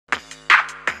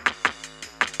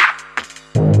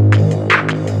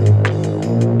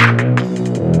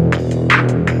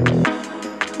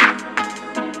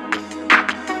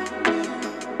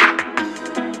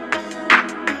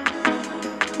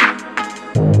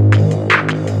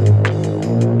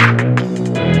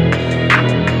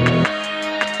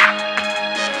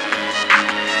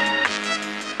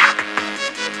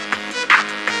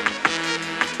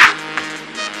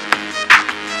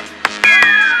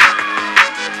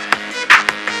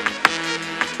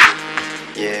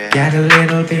Get a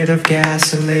little bit of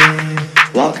gasoline.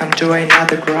 Welcome to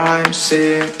another crime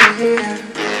scene.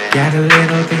 Get a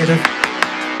little bit of.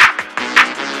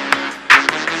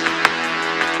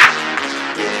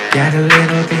 Get a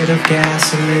little bit of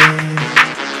gasoline.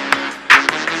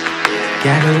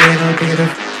 Get a little bit of.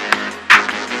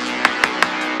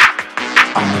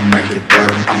 I'ma make it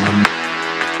burn. I'ma make it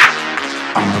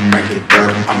burn. I'ma make it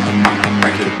burn. I'ma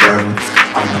make it burn.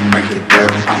 I'ma make it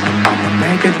burn. I'ma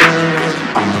make it burn.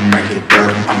 I'ma make it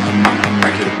burn. I'ma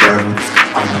make it burn.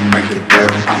 I'ma make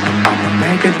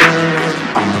it burn.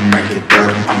 I'ma make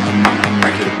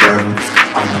it burn.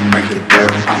 I'ma make it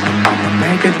burn. I'ma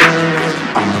make it burn.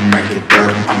 I'ma make it burn. I'ma make it burn.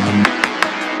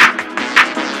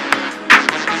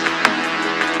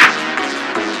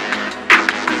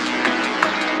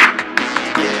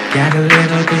 Got a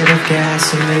little bit of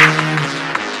gasoline.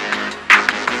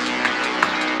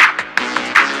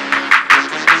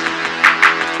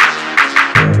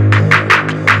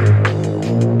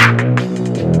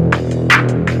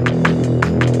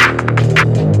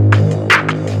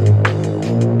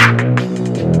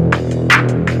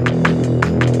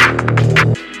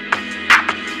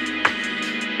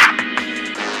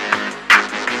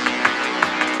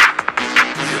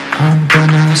 I'm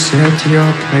gonna set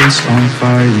your place on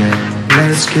fire.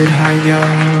 Let's get higher.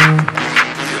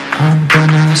 I'm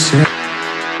gonna set.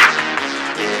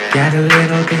 Get a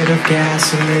little bit of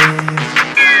gasoline.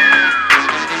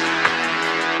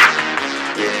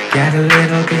 Get a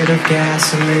little bit of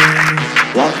gasoline.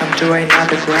 Welcome to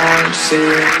another crime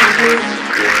scene.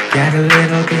 Get a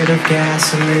little bit of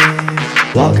gasoline.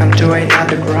 Welcome to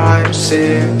another crime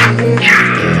scene.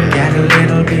 Get a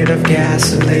little bit of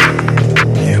gasoline.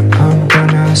 I'm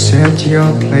gonna set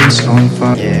your place on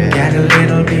fire. Get a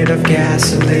little bit of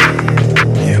gasoline.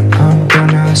 I'm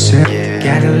gonna set.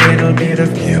 Get a little bit of.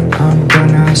 I'm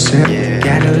gonna set.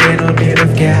 Get a little bit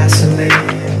of gasoline.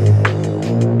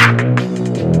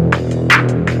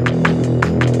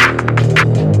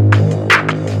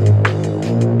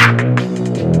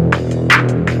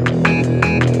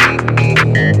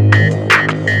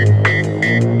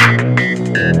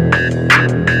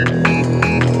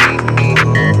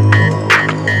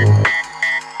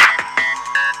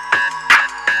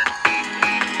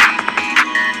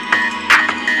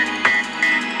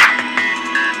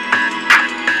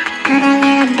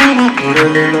 Put a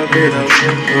little bit of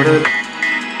shit, put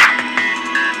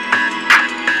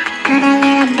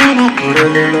a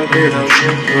little bit of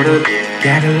shit, put a.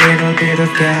 Get a little bit of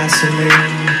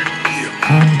gasoline.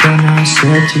 I'm gonna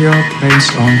set your place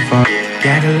on fire.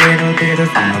 Get a little bit of.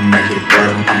 I'ma make it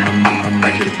burn. I'ma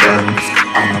make it burn.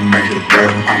 I'ma make it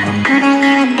burn.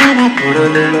 I'ma put a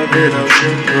little bit of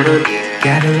shit, put a.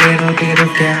 Get a little bit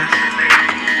of gas.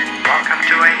 Welcome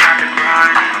to another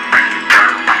crime.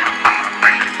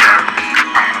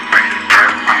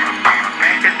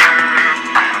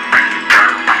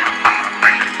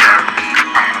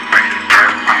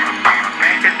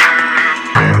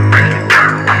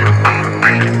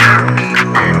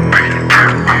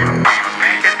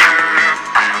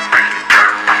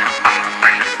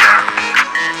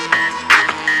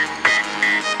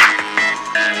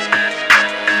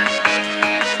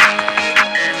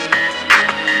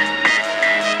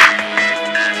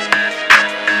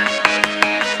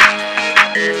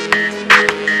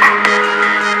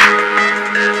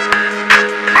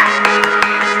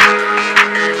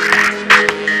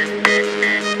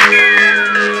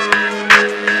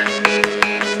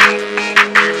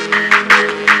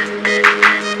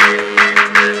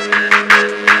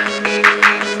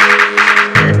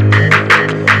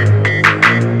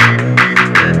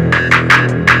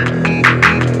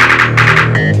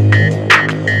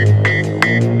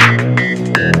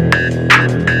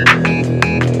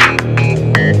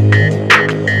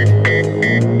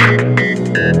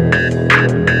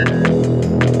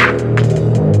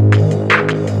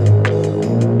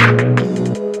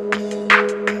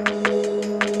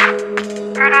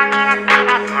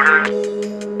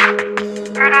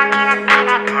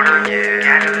 Yeah.